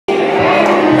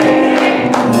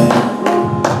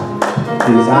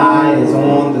His eye is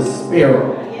on the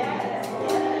sparrow.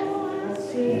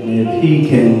 And if He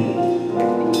can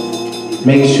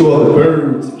make sure the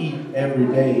birds eat every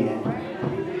day and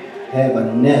have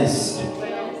a nest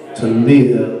to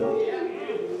live,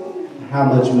 how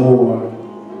much more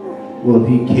will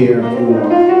He care for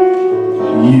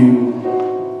you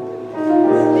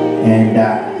and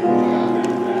I?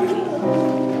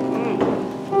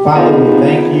 Father, we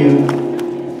thank you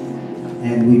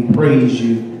and we praise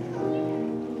you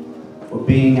for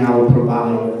being our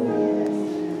provider.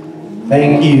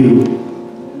 Thank you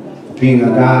for being a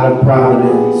God of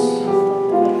providence.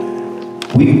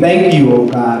 We thank you, oh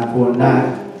God, for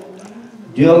not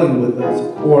dealing with us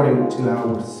according to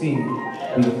our sin.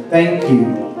 We thank you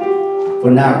for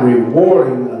not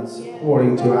rewarding us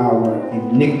according to our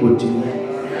iniquity.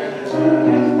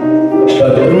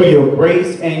 But through your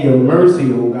grace and your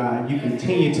mercy, oh God, you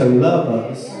continue to love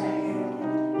us.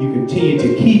 You continue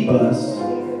to keep us.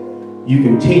 You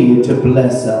continue to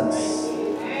bless us.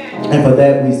 And for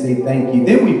that we say thank you.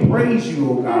 Then we praise you,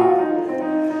 oh God.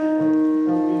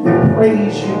 We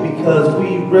praise you because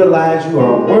we realize you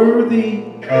are worthy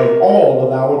of all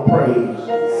of our praise.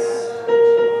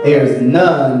 There's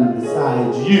none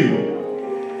besides you.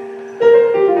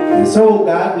 And so,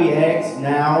 God, we ask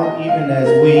now, even as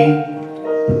we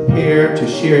prepare to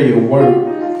share your word,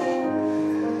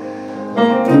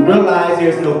 we realize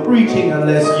there's no preaching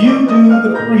unless you do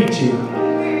the preaching.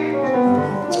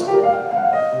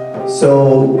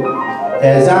 So,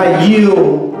 as I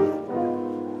yield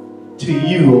to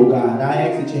you, oh God, I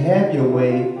ask that you have your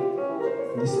way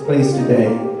in this place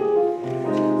today.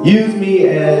 Use me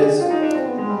as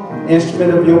an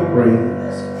instrument of your praise.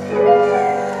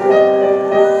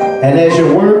 And as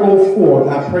your word go forth,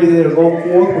 I pray that it will go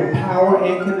forth with power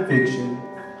and conviction.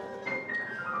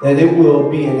 That it will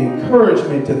be an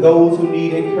encouragement to those who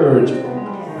need encouragement.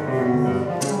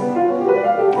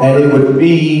 That it would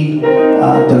be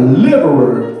a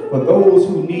deliverer for those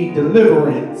who need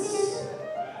deliverance.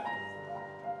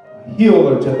 A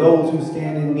healer to those who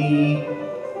stand in need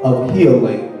of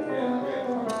healing.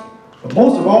 But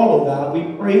most of all, oh God, we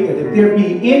pray that if there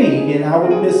be any in our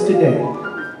midst today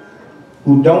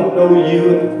who don't know you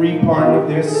and the free pardon of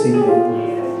their sin,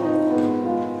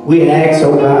 we ask,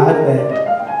 oh God, that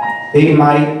they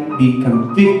might be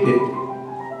convicted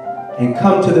and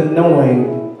come to the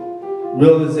knowing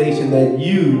realization that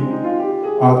you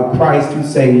are the Christ who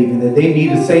saves and that they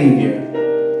need a Savior.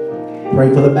 Pray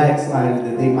for the backslider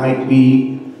that they might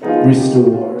be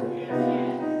restored.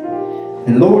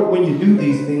 And Lord, when you do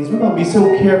these things, we're going to be so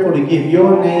careful to give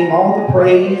your name all the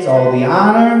praise, all the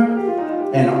honor,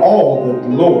 and all the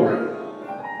glory.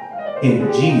 In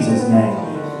Jesus' name.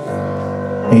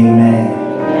 Amen.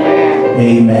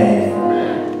 Amen.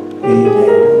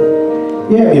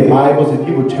 Amen. You have your Bibles, if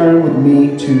you would turn with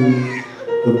me to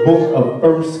the book of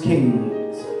 1 Kings.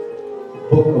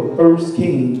 Book of 1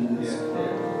 Kings,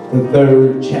 the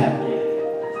 3rd chapter.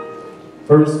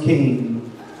 1 Kings,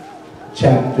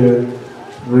 chapter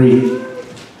 3.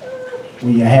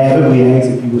 When you have it, we ask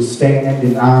if you would stand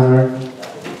in honor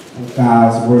of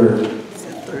God's word.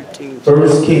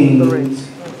 1 Kings,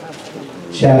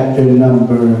 chapter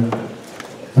number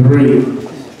 3.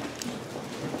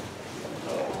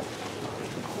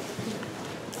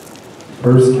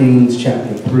 1 Kings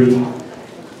chapter 3,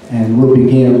 and we'll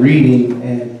begin reading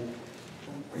at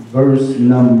verse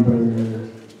number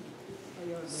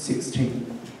 16.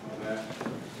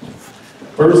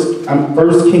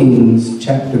 1 Kings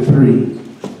chapter 3,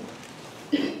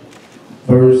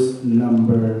 verse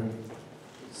number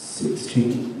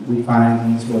 16. We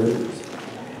find these words.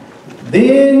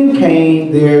 Then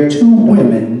came there 2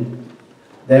 women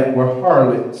that were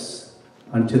harlots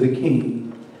unto the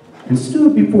king, and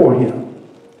stood before him.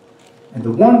 And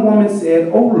the one woman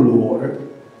said, O Lord,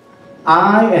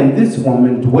 I and this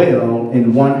woman dwell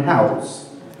in one house,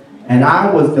 and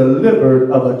I was delivered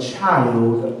of a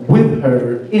child with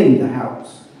her in the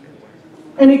house.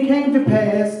 And it came to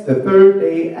pass the 3rd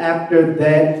day after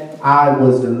that I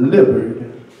was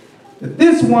delivered, that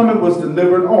this woman was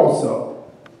delivered also,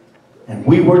 and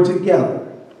we were together.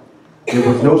 There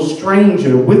was no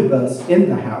stranger with us in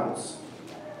the house,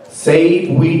 save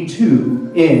we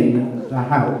 2 in the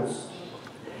house.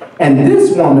 And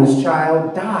this woman's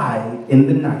child died in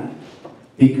the night,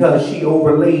 because she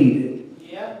overlaid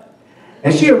it. Yep.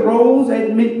 And she arose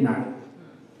at midnight,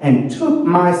 and took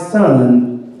my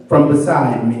son from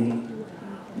beside me,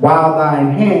 while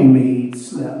thine handmaid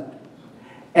slept,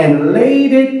 and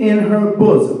laid it in her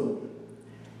bosom,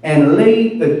 and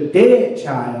laid the dead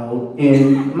child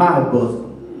in my bosom.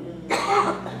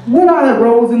 When I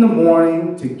arose in the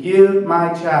morning to give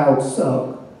my child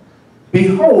suck,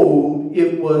 behold,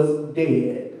 it was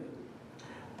dead.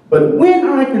 But when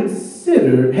I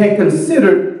had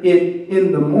considered it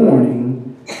in the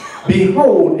morning,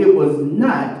 behold, it was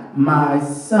not my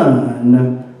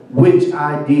son, which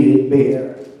I did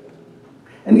bear.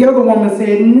 And the other woman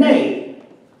said, Nay,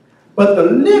 but the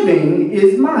living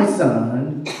is my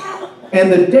son,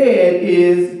 and the dead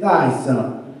is thy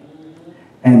son.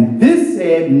 And this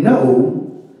said,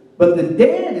 No, but the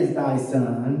dead is thy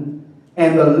son,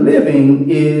 and the living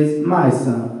is my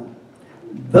son.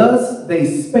 Thus they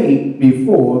spake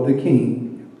before the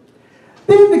king.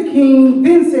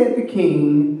 Then said the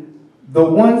king, the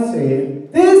one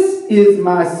said, This is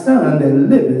my son that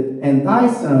liveth, and thy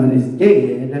son is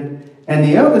dead. And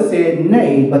the other said,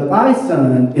 Nay, but thy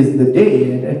son is the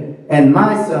dead, and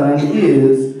my son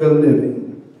is the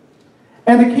living.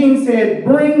 And the king said,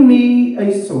 Bring me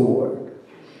a sword.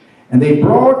 And they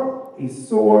brought a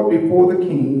sword before the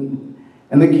king.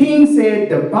 And the king said,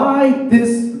 Divide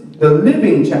the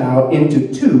living child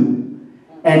into two,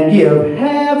 and give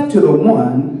half to the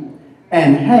one,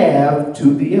 and half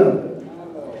to the other.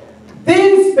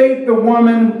 Then spake the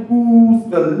woman whose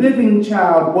the living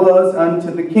child was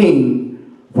unto the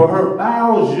king, for her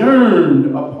bowels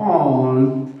yearned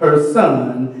upon her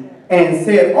son, and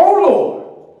said, O Lord,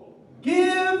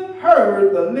 give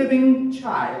her the living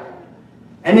child,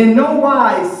 and in no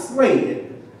wise slay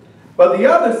it. But the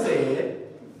other said,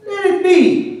 Let it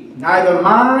be, neither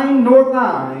mine nor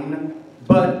thine,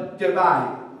 but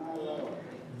divided.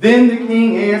 Then the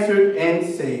king answered and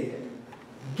said,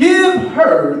 Give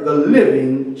her the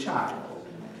living child,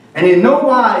 and in no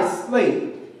wise slay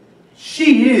it.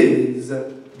 She is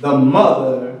the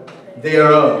mother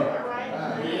thereof.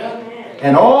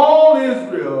 And all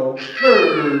Israel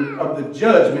heard of the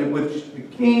judgment which the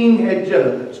king had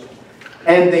judged,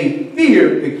 and they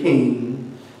feared the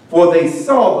king, for they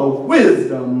saw the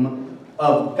wisdom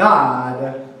of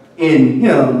God in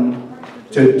him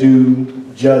to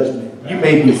do judgment. You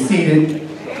may be seated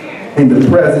in the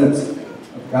presence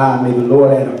of God. May the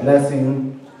Lord add a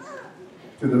blessing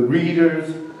to the readers,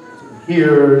 to the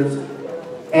hearers,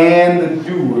 and the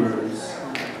doers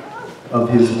of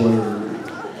his word.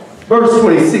 Verse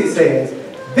 26 says,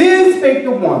 Then spake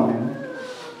the woman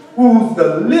whose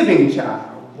the living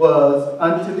child was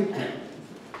unto the king,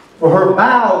 for her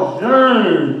bowels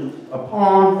yearned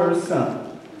upon her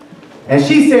son. And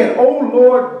she said, O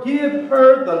Lord, give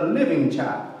her the living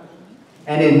child,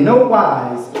 and in no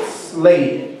wise slay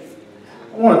it.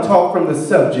 I want to talk from the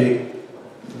subject,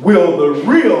 will the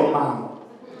real mama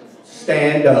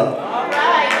stand up? All right.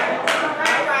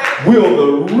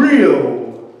 Will the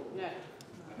real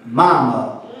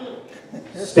mama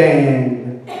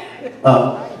stand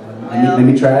up? Let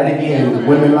me try it again.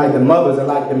 Women like the mothers are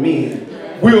like the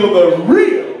men. Will the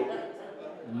real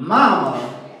mama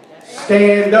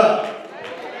stand up?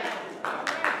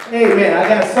 Amen. I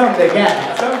got some that got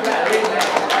it. Some got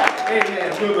it. Amen.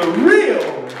 Will the real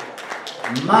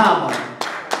mama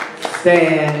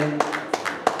stand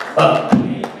up?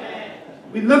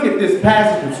 We look at this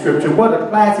passage of Scripture. What a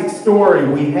classic story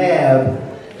we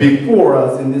have before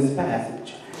us in this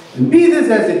passage. And be this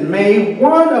as it may,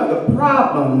 one of the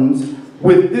problems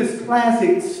with this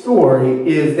classic story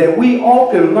is that we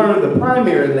often learn the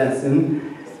primary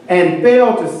lesson and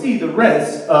fail to see the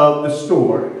rest of the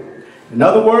story. In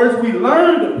other words, we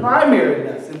learn the primary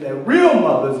lesson that real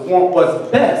mothers want what's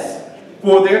best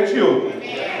for their children.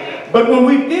 But when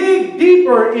we dig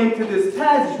deeper into this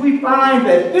passage, we find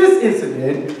that this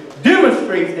incident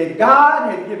demonstrates that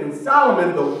God had given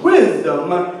Solomon the wisdom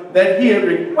that he had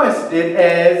requested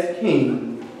as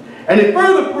king. And it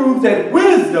further proves that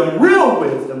wisdom, real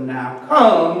wisdom now,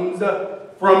 comes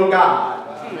from God.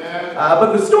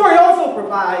 But the story also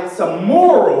provides some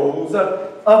morals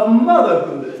of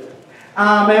motherhood.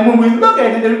 And when we look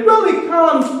at it, it really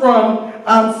comes from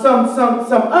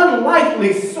some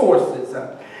unlikely sources.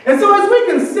 And so as we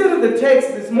consider the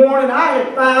text this morning, I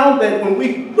have found that when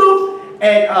we look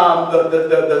at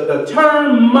the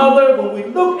term mother, when we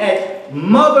look at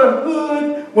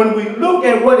motherhood, when we look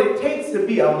at what it takes to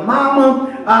be a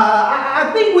mama, I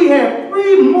think we have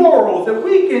three morals that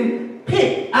we can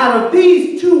pick out of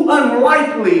these two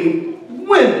unlikely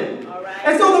women.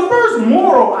 And so the first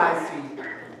moral I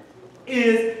see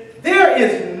is there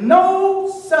is no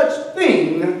such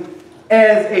thing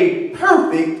as a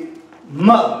perfect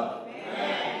mother.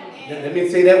 Let me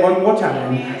say that one more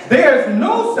time. There's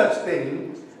no such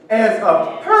thing as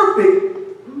a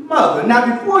perfect mother.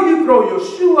 Now, before you throw your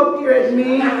shoe up here at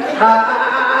me,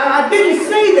 I didn't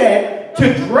say that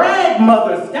to drag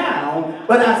mothers down,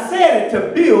 but I said it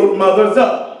to build mothers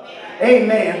up.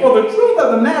 Amen. For the truth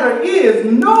of the matter is,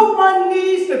 no one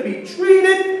needs to be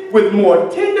treated with more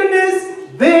tenderness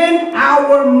than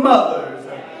our mothers.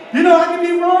 You know, I can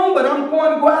be wrong, but I'm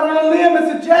going to go out on a limb and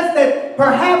suggest that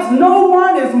perhaps no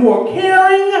one is more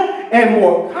caring and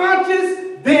more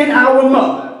conscious than our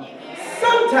mother.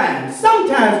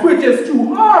 Sometimes we're just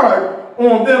too hard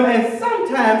on them, and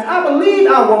sometimes I believe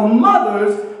our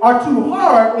mothers are too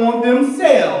hard on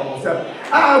themselves.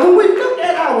 When we look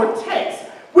at our text,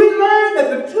 we learn that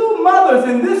the two mothers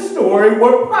in this story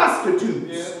were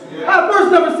prostitutes.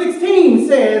 Verse number 16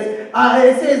 says,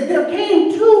 there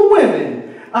came two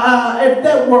women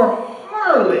that were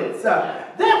harlots.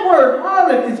 That word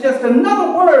harlot is just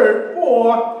another word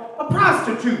for a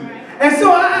prostitute. And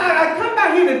so I come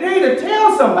back here today to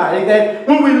tell somebody that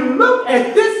when we look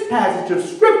at this passage of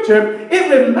Scripture,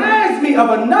 it reminds me of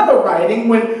another writing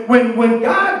when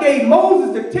God gave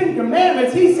Moses the 10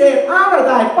 Commandments. He said, honor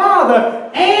thy father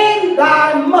and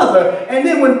thy mother. And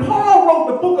then when Paul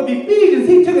wrote the book of Ephesians,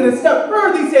 he took it a step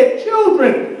further. He said,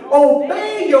 children,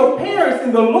 obey your parents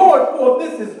in the Lord, for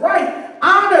this is right.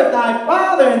 Honor thy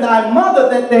father and thy mother,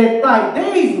 that thy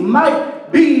days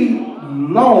might be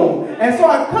long. And so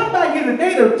I come back here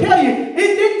today to tell you,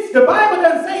 the Bible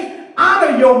doesn't say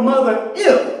honor your mother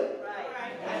if.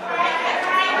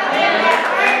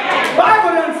 The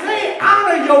Bible doesn't say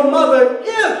honor your mother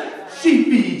if she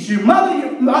feeds you.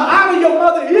 Honor your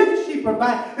mother if she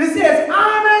provides. It says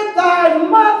honor thy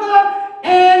mother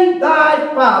and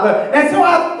thy father. And so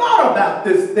I thought about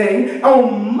this thing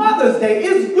on Mother's Day.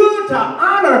 It's good to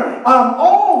honor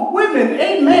all women,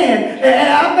 amen.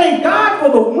 And I thank God for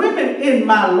the women in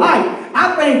my life.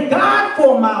 I thank God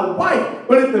for my wife.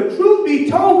 But if the truth be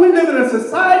told, we live in a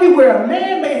society where a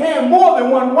man may have more than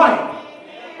one wife.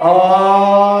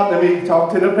 Oh, let me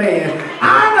talk to the fan.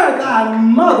 Honor thy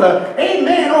mother.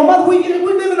 Amen. Oh, mother, we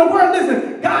live in a world.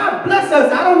 Listen, God bless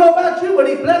us. I don't know about you, but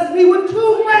he blessed me with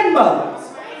 2 grandmothers.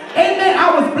 Amen.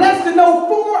 I was blessed to know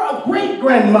 4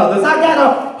 great-grandmothers. I got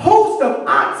a host of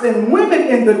aunts and women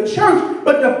in the church.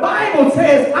 But the Bible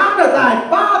says, honor thy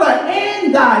father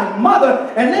and thy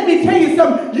mother. And let me tell you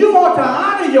something. You ought to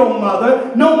honor your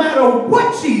mother no matter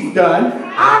what she's done.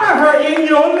 Honor her in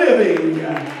your living.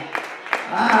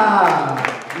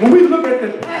 When we look at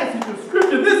the passage of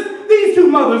Scripture, these 2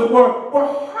 mothers were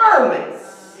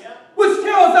harlots, which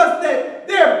tells us that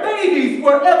their babies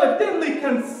were evidently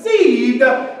conceived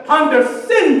under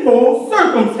sinful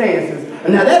circumstances.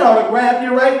 And now that ought to grab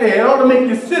you right there. It ought to make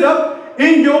you sit up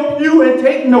in your pew and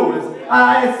take notice.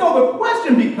 And so the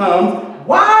question becomes,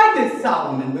 why did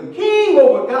Solomon, the king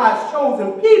over God's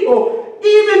chosen people,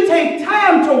 even take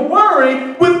time to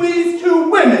worry with these 2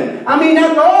 women? I mean,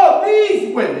 after all,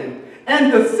 these women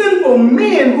and the sinful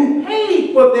men who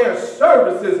paid for their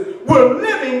services were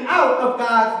living out of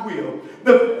God's will.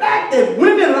 The fact that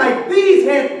women like these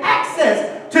had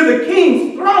access to the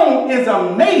king's throne is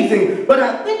amazing, but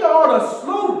I think I ought to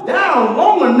slow down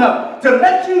long enough to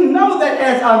let you know that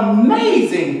as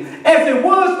amazing as it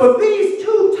was for these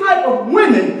 2 type of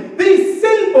women, these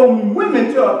sinful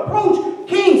women, to approach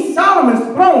King Solomon's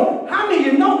throne, how many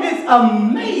of you know it's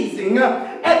amazing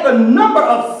at the number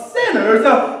of sinners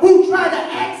who try to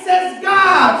access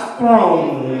God's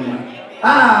throne?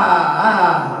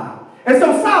 And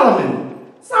so Solomon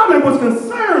was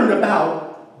concerned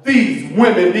about these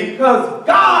women because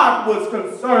God was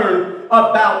concerned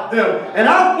about them. And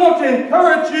I want to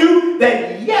encourage you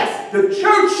that yes, the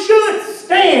church should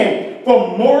stand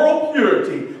for moral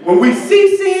purity. When we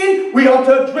see sin, we ought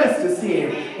to address the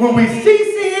sin. When we see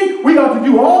sin, we ought to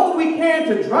do all that we can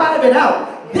to drive it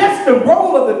out. That's the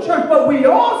role of the church. But we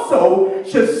also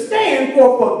should stand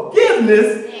for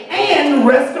forgiveness and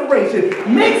restoration.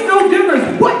 Makes no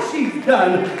difference what she's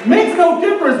done. Makes no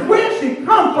difference where she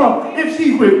come from. If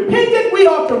she's repented, we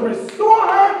ought to restore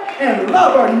her and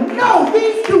love her. No,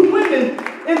 these 2 women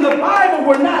in the Bible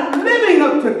were not living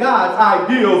up to God's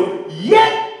ideals,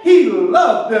 yet he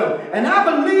loved them. And I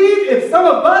believe if some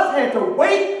of us had to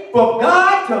wait for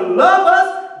God to love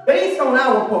us based on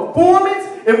our performance,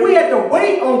 if we had to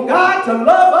wait on God to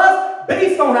love us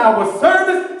based on our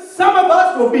service, some of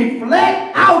us will be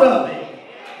flat out of it.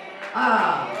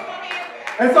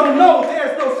 And so no,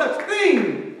 there's no such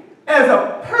thing as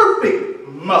a perfect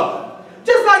mother.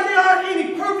 Just like there aren't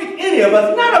any of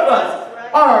us, none of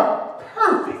us are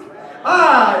perfect.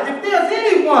 If there's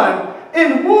anyone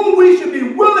in whom we should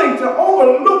be willing to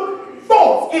overlook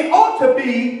faults, it ought to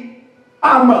be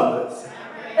our mothers.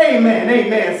 Amen,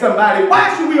 amen, somebody.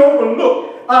 Why should we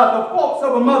overlook the faults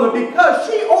of a mother? Because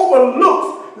she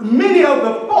overlooks many of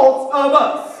the faults of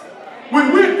us.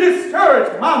 When we're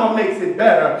discouraged, mama makes it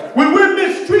better. When we're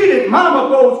mistreated, mama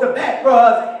goes to bat for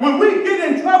us. When we get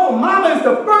in trouble, mama is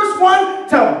the first one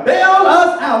to bail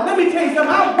us out. Let me tell you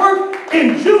something. I work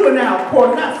in juvenile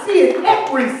court, and I see it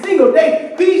every single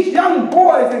day. These young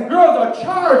boys and girls are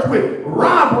charged with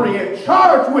robbery and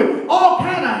charged with all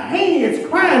kind of heinous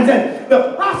crimes, and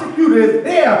the prosecutor is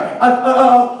there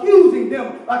accusing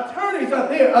them. Attorneys are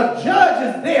there. A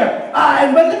judge is there.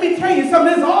 But let me tell you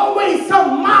something. There's always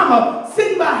some mama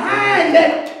sitting behind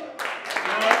that.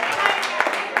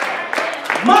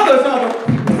 Mothers are the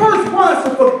first ones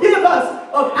to forgive us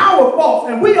of our faults,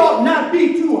 and we ought not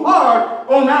be too hard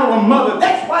on our mother.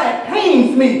 That's why it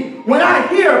pains me when I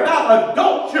hear about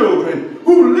adult children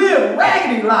who live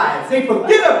raggedy lives. They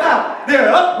forget about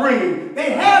their upbringing.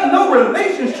 They have no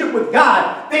relationship with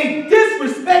God. They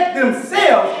disrespect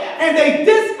themselves, and they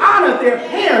dishonor their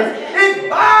parents. It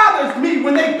bothers me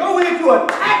when they go into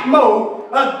attack mode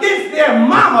against their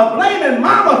mama, blaming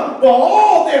mama for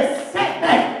all their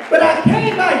setbacks. But I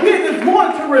came by here this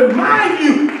morning to remind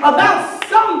you about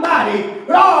somebody.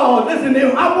 Oh, listen,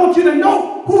 I want you to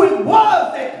know who it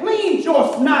was that cleaned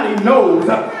your snotty nose,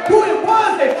 who it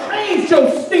was that changed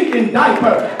your stinking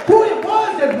diaper, who it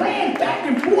was that ran back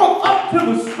and forth up to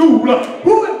the school,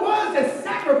 who it was that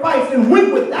sacrificed and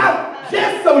went without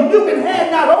just so you can have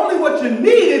not only what you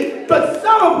needed, but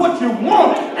some of what you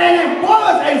want. And it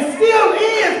was and still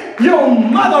is your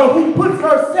mother who puts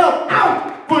herself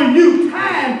out for you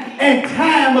time and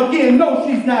time again. No,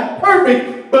 she's not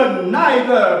perfect, but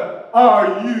neither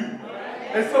are you.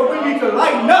 And so we need to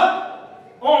lighten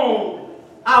up on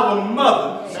our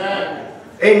mothers.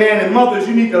 Amen. And mothers,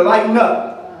 you need to lighten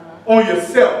up on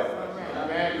yourself.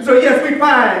 So yes, we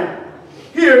find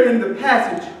here in the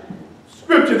passage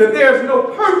scripture that there's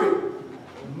no perfect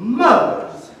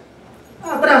mothers.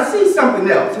 But I see something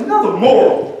else, another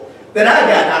moral that I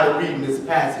got out of reading this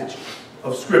passage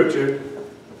of scripture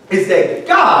is that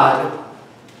God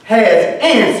has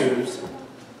answers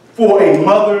for a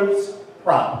mother's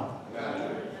problem.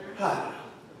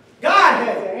 God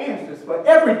has answers for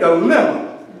every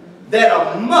dilemma that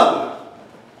a mother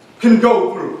can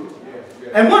go through.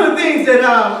 And one of the things that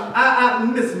I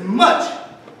miss much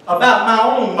about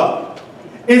my own mother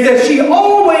is that she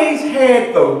always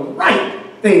had the right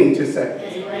thing to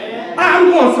say. I'm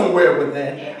going somewhere with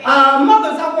that.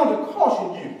 Mothers, I want to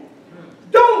caution you.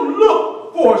 Don't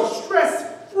look for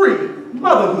stress-free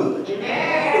motherhood,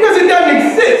 because it doesn't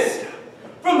exist.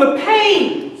 From the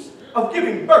pains of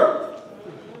giving birth,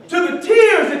 to the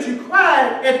tears that you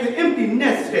cried at the empty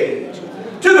nest stage,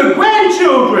 to the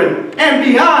grandchildren and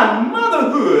beyond,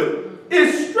 motherhood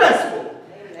is stressful.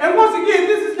 And once again,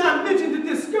 this is not mentioned to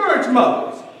discourage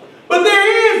mothers, but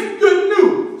there is good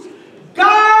news.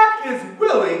 God is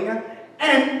willing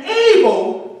and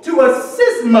able to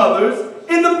assist mothers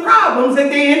in the problems that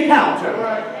they encounter.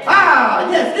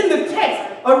 Yes, in the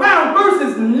text, around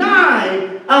verses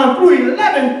 9 through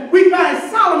 11, we find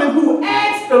Solomon who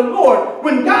asked the Lord,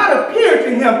 when God appeared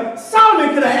to him,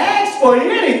 Solomon could have asked for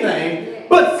anything,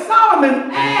 but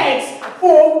Solomon asked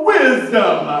for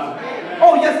wisdom.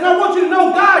 Oh yes, and I want you to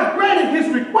know God granted his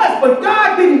request, but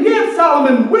God didn't give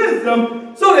Solomon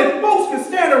wisdom so that folks could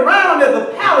stand around at the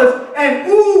palace and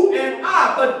ooh and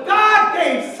ah, but God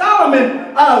gave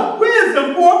Solomon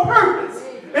wisdom for a purpose.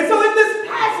 And so in this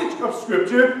passage of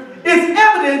scripture, it's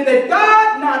evident that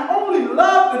God not only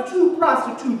loved the two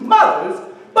prostitute mothers,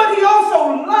 but he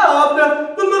also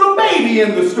loved the little baby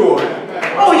in the story.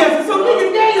 Oh yes, and so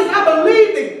Deacon Daniels, I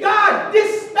believe that God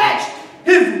dispatched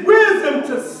his wisdom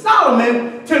to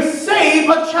Solomon to save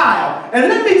a child. And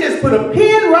let me just put a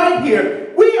pin right here.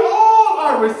 We all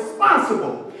are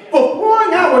responsible for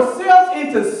pouring ourselves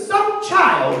into some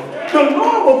child. The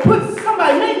Lord will put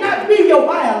somebody, may not be your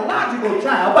biological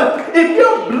child, but if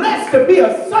you're blessed to be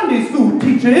a Sunday school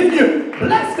teacher, if you're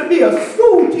blessed to be a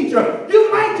school teacher,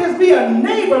 you might just be a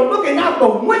neighbor looking out the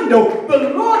window.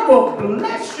 The Lord will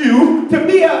bless you to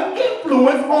be an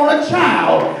influence on a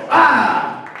child.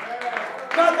 I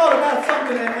thought about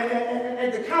something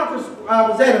at the conference I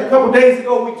was at a couple days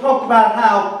ago. We talked about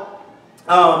how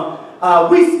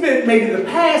we spent maybe the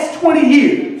past 20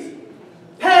 years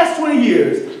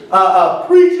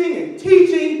preaching and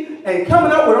teaching and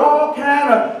coming up with all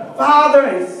kind of father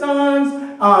and sons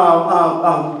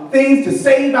things to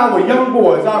save our young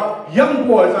boys. Our young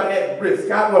boys are at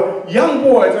risk. Our young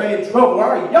boys are in trouble.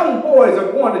 Our young boys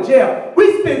are going to jail.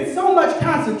 We spent so much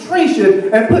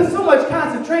concentration and put so much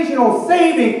concentration on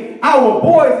saving our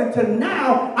boys until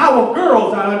now our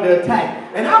girls are under attack.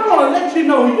 And I want to let you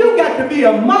know, you got like to be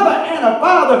a mother and a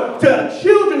father to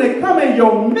children that come in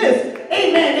your midst,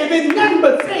 amen, if it's nothing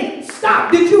but say,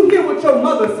 stop. Did you hear what your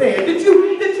mother said? Did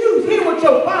you hear what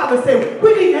your father said?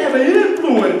 We need to have an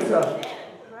influence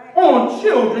on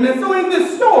children. And so in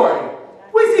this story,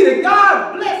 we see that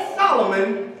God blessed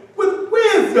Solomon with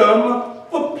wisdom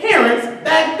for parents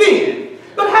back then.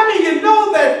 But how many of you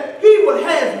know that he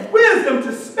has wisdom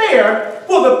to spare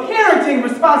for the parenting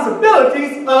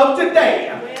responsibilities of today?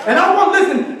 And I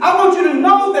want you to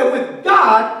know that with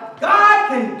God, God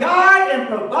can guide and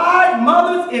provide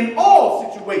mothers in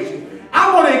all situations.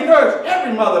 I want to encourage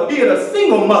every mother, be it a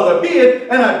single mother, be it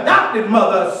an adopted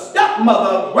mother, a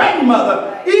stepmother, a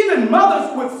grandmother, even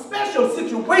mothers with special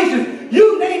situations,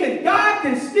 you name it, God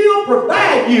can still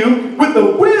provide you with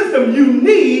the wisdom you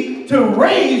need to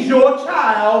raise your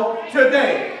child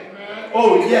today.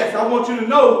 Oh yes, I want you to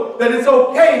know that it's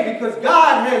okay because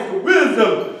God has the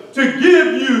wisdom to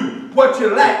give you what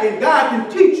you lack, and God can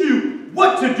teach you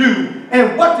what to do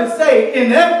and what to say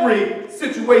in every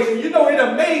situation. You know, it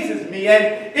amazes me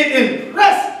and it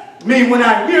impressed me when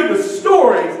I hear the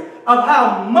stories of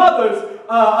how mothers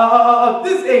of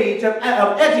this age of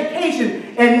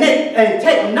education and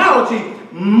technology,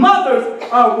 mothers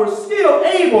were still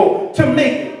able to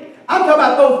make it. I'm talking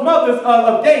about those mothers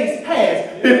of days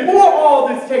past, before all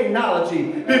this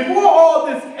technology, before all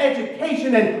this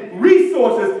education and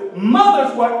resources,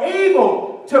 mothers were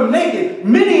able to make it.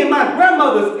 Many in my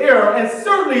grandmother's era, and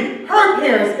certainly her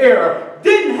parents' era,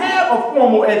 didn't have a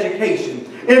formal education.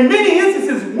 In many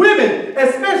instances, women,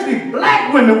 especially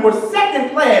black women, were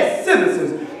second-class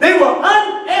citizens. They were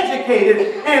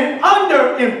uneducated and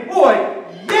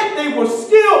underemployed. Yet they were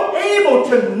still able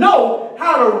to know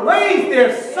how to raise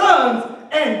their sons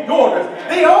and daughters.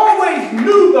 They always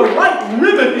knew the right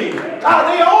remedy.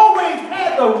 They always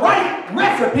had the right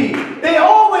recipe. They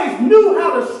always knew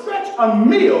how to stretch a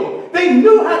meal. They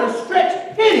knew how to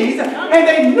stretch pennies, and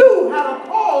they knew how to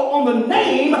call on the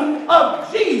name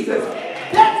of Jesus.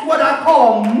 That's what I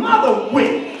call mother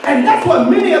wit. And that's what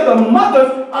many of the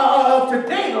mothers of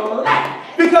today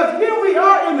lack. Because here we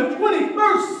are in the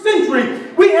 21st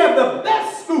century. We have the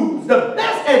best schools, the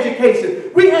best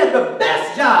education. We have the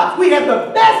best jobs. We have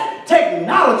the best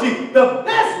technology, the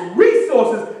best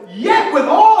resources. Yet with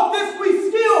all this, we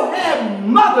still have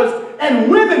mothers and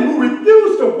women who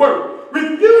refuse to work,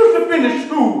 refuse to finish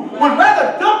school, would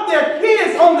rather dump their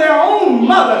kids on their own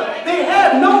mother. They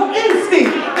have no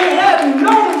instinct. They have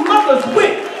no mother's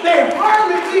wit. They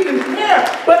hardly even care.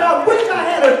 But I wish I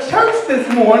had a church this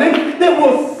morning that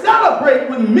will celebrate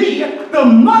with me the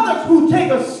mothers who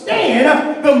take a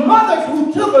stand, the mothers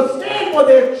who took a stand for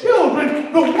their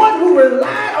children, the one who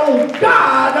relied on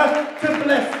God to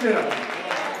bless them.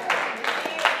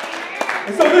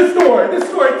 And so this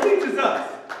story teaches us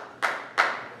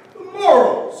the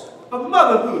morals of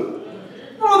motherhood.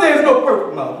 No, there's no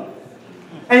perfect mother.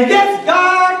 And yes,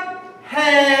 God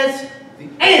has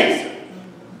the answer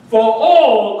for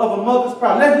all of a mother's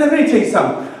problems. Let me tell you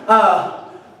something.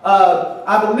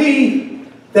 I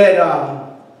believe that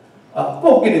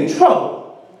folk get in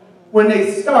trouble when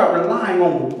they start relying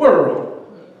on the world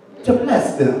to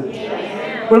bless them.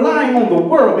 Yeah. Relying on the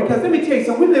world, because let me tell you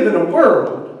something, we live in a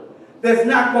world that's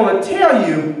not going to tell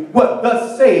you what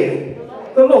thus saith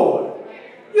the Lord.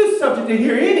 You're subject to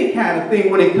hear any kind of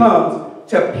thing when it comes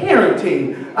to parenting.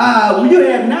 You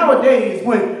have nowadays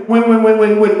when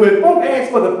folk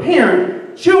ask for the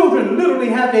parent, children literally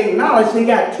have to acknowledge they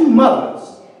got two mothers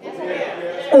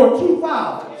or two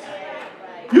fathers.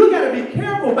 You got to be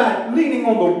careful about leaning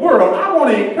on the world. I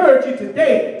want to encourage you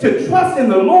today to trust in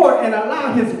the Lord and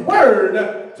allow His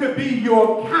word to be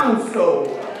your counsel.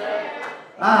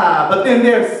 But then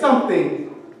there's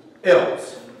something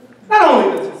else. Not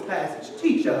only does this passage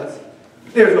teach us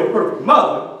there's no perfect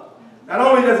mother, not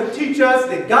only does it teach us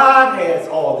that God has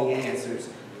all the answers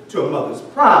to a mother's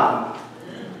problem,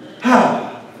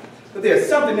 but there's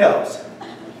something else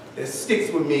that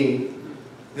sticks with me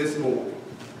this morning.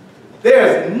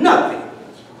 There's nothing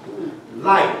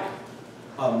like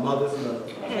a mother's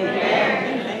love.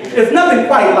 There's nothing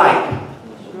quite like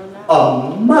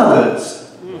a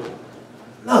mother's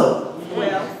love.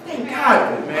 Well, thank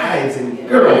God for wives and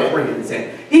girlfriends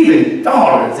and even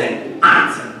daughters and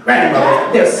aunts and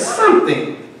grandmothers. There's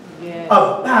something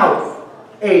about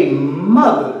a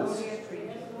mother's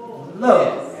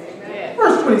love.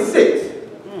 Verse 26.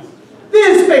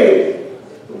 Then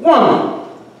spake the woman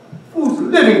whose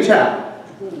living child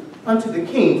unto the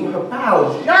king, for her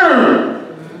bowels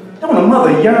yearn. Don't a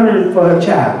mother yearn for her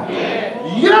child?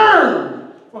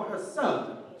 Yearn for her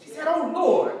son. She said, oh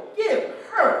Lord, give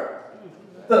her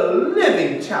the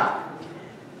living child.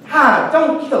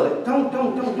 Don't kill it.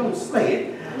 Don't slay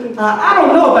it. I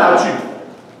don't know about you,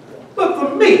 but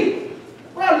for me,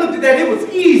 when I looked at that, it was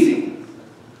easy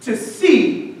to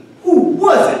see who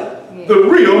wasn't the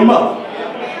real mother.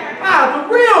 The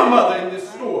real mother in this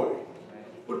story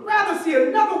would rather see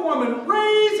another woman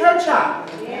raise her child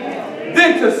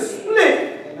than to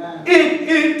split it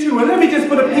into, and let me just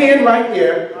put a pin right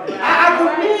there. I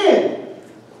commend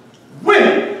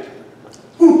women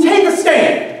who take a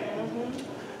stand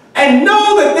and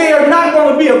know that they are not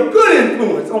going to be a good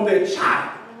influence on their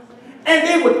child, and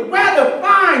they would rather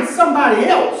find somebody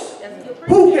else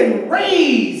who can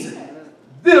raise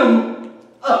them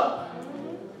up.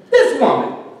 This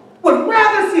woman would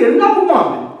rather see another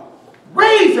woman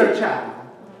raise her child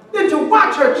than to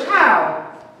watch her child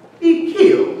be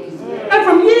killed. And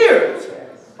from years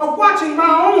of watching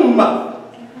my own mother,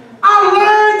 I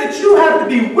learned that you have to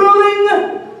be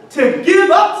willing to give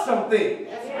up something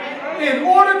in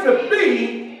order to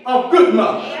be a good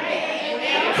mother.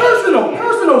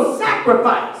 Personal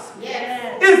sacrifice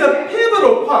is a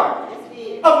pivotal part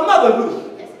of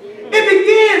motherhood. It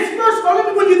begins, first of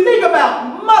all, when you think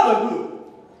about motherhood,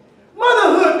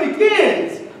 mothers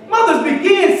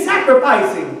begin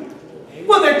sacrificing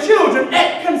for their children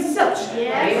at conception.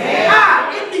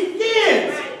 It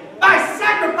begins by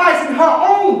sacrificing her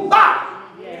own body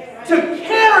to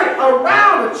carry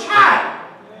around a child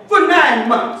for 9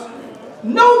 months.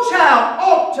 No child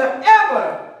ought to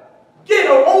ever get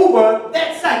over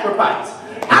that sacrifice.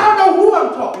 I don't know who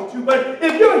I'm talking to, but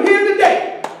if you're here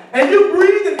today and you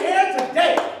breathe in air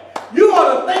today, you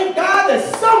ought to thank God that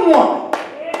someone,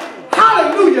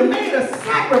 hallelujah, made a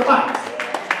sacrifice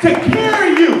to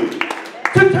carry you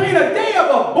to in a day of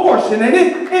abortion. And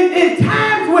in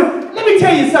times when, let me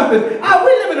tell you something, we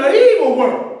live in an evil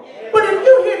world. But if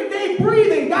you're here today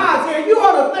breathing God's air, you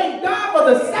ought to thank God for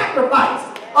the sacrifice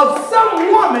of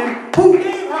some woman who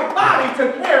gave her body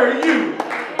to carry you.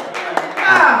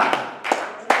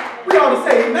 We ought to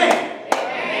say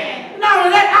amen. Not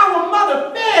only that, our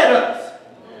mother fed us,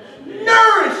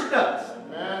 nourished us,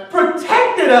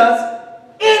 protected us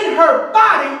in her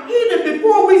body even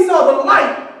before we saw the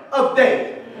light of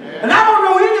day. And I don't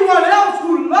know anyone else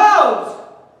who loves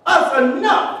us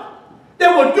enough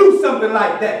that will do something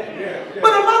like that. But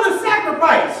a mother's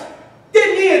sacrifice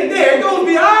didn't end there. It goes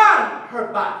beyond her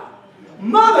body.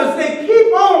 Mothers, they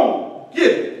keep on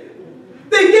giving.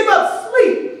 They give up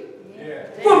sleep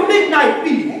for midnight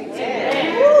feedings.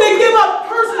 They give up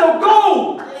personal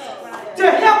goals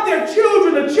to help their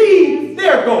children achieve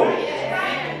their goals.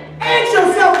 Ask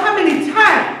yourself how many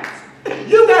times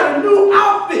you got a new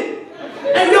outfit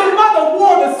and your mother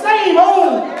wore the same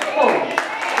old clothes.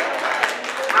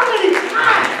 How many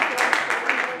times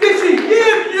did she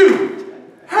give you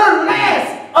her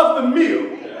last of the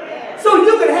meal so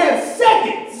you could have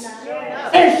seconds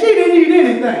and she didn't eat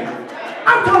anything?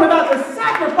 I'm talking about the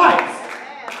sacrifice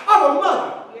of a mother.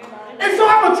 And so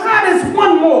I'm going to try this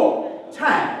one more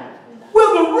time.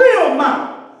 Will the real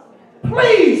mama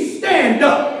please stand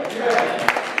up?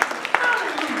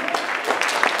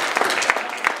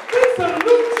 We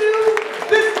salute you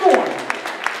this morning.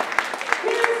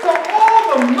 Here's to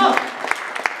all the mothers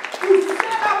who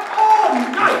sat up all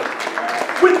night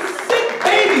with sick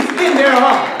babies in their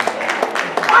arms,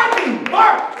 wiping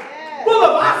bark full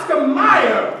of Oscar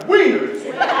Mayer wieners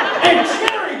and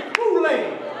cherry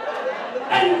Kool-Aid,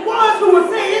 and ones who would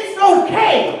say it's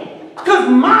okay because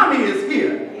mommy is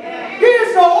here.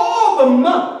 Here's to all the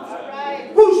mothers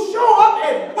who show up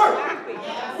at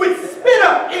work with spit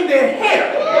up in their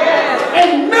hair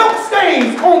and milk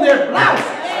stains on their blouses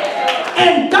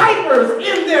and diapers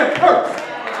in their purse.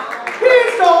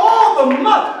 Here's to all the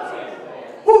mothers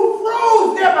who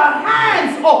froze their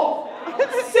behinds off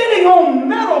sitting on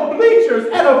metal bleachers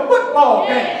at a football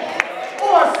game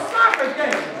or a soccer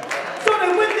game so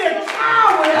that when their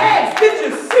child would ask, "Did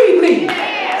you see me?"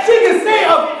 she could say,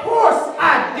 "Of course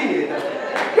I did."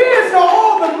 Here's to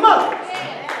all the mothers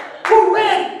who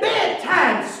read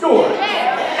bedtime stories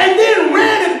and then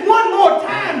read it one more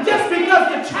time just because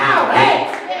the child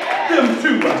asked them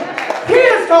to.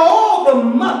 Here's to all the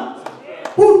mothers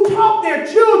who taught their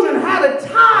children how to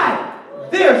tie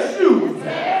their shoes.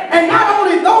 And not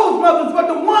only those mothers, but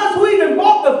the ones who even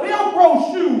bought the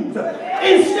Velcro shoes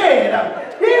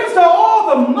instead. Here's to all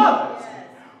the mothers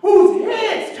whose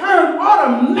heads turn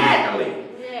automatically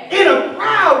in a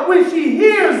crowd when she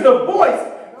hears the voice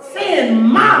saying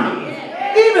mommy,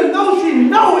 even though she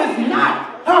knows it's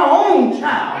not her own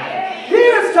child.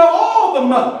 Here's to all the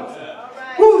mothers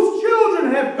whose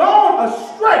children have gone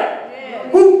astray,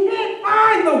 who can't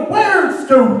find the words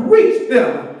to reach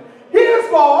them. Here's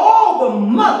for all the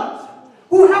mothers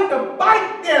who have to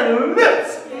bite their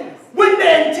lips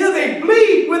until they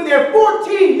bleed when their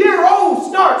 14-year-olds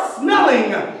start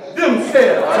smelling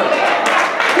themselves.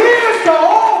 Here's to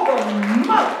all the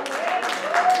mothers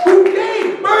who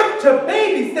gave birth to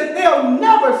babies that they'll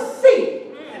never see.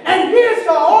 And here's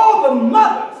to all the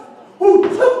mothers who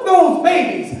took those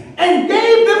babies and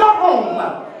gave them a home.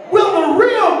 Will the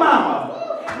real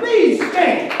mama please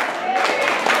stand?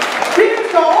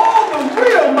 Here's to all the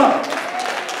real mothers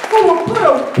who will put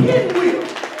a pinwheel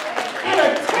and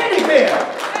a teddy bear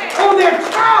on their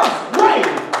child's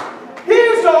grave.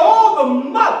 Here's to all the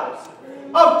mothers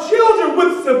of children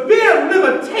with severe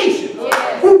limitations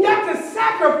who got to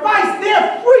sacrifice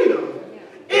their freedom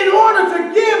in order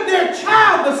to give their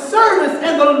child the service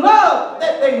and the love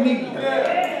that they need.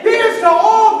 Here's to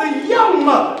all the young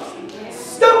mothers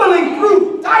stumbling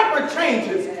through diaper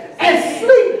changes and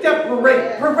sleep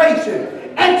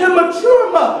deprivation, and to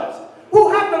mature mothers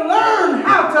who have to learn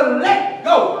how to let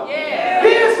go.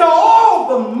 Here's to all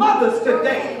the mothers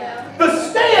today, the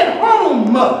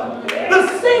stay-at-home mother,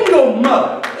 the single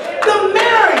mother, the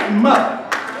married mother,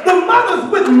 the mothers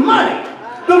with money,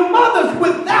 the mothers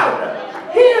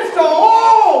without. Here's to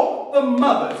all the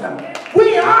mothers.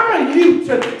 We honor you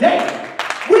today.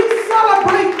 We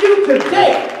celebrate you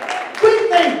today. We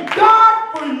thank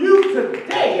God for you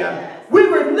today. We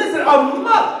were, listen, a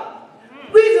mother.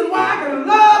 Reason why I can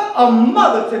love a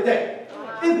mother today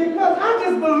is because I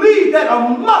just believe that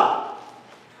a mother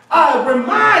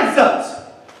reminds us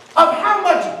of how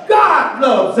much God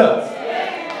loves us.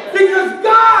 Because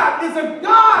God is a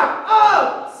God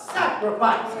of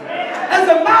sacrifice. As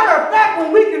a matter of fact,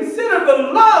 when we consider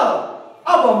the love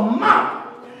of a mom,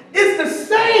 it's the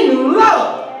same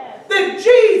love that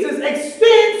Jesus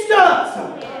extends to us.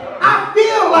 I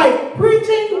feel like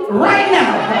preaching right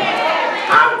now.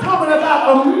 I'm talking about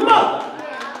a mother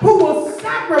who will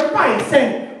sacrifice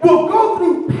and will go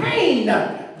through pain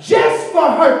just for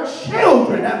her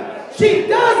children. She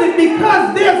does it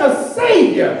because there's a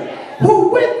Savior who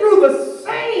went through the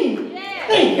same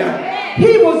thing.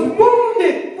 He was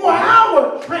wounded for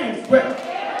our transgression.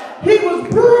 He was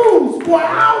bruised for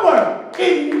our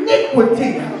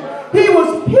iniquity. He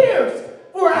was pierced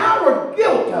for our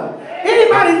guilt.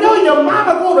 Anybody know your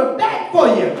mama go to bat for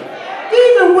you?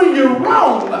 Even when you're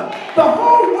wrong, the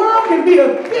whole world can be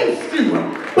against you,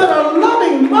 but a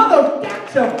loving mother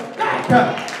got your back.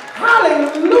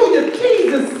 Hallelujah.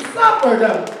 Jesus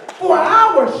suffered for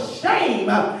our shame.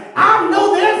 I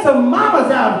know there's some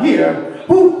mamas out here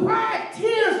who cried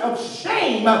tears of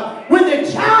shame when their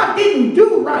child didn't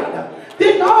do right,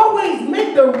 didn't always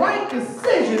make the right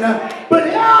decision. But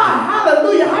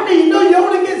hallelujah, how many know you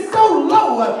only get so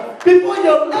low before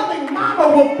your loving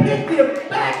mama will pick you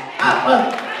back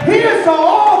up? Here's to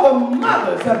all the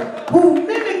mothers who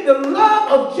mimic the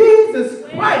love of Jesus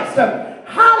Christ.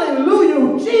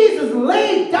 Hallelujah, Jesus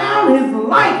laid down his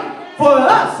life for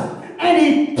us and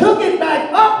he took it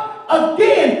back up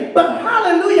again. But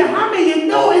hallelujah, how many of you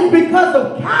know it's because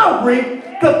of Calvary,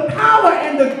 the power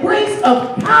and the grace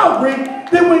of Calvary,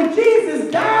 that when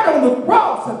Jesus died on the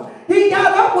cross, he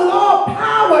got up with all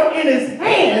power in his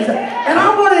hands. And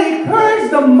I want to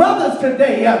encourage the mothers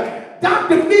today.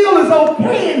 Dr. Phil is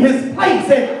okay in his place,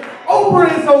 and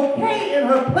Oprah is okay in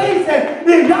her place, and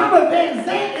Yama Van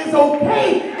Zandt is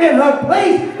okay in her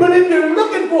place. But if you're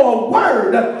looking for a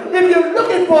word, if you're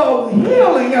looking for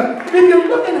healing, if you're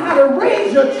looking how to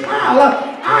raise your child,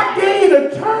 I dare you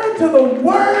to turn to the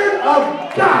Word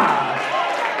of God.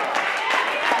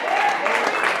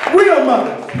 Real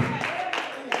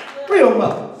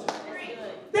mothers,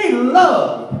 they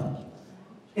love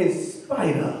in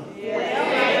spite of.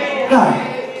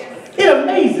 It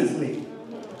amazes me.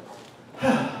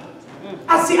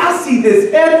 I see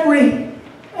this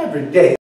every day.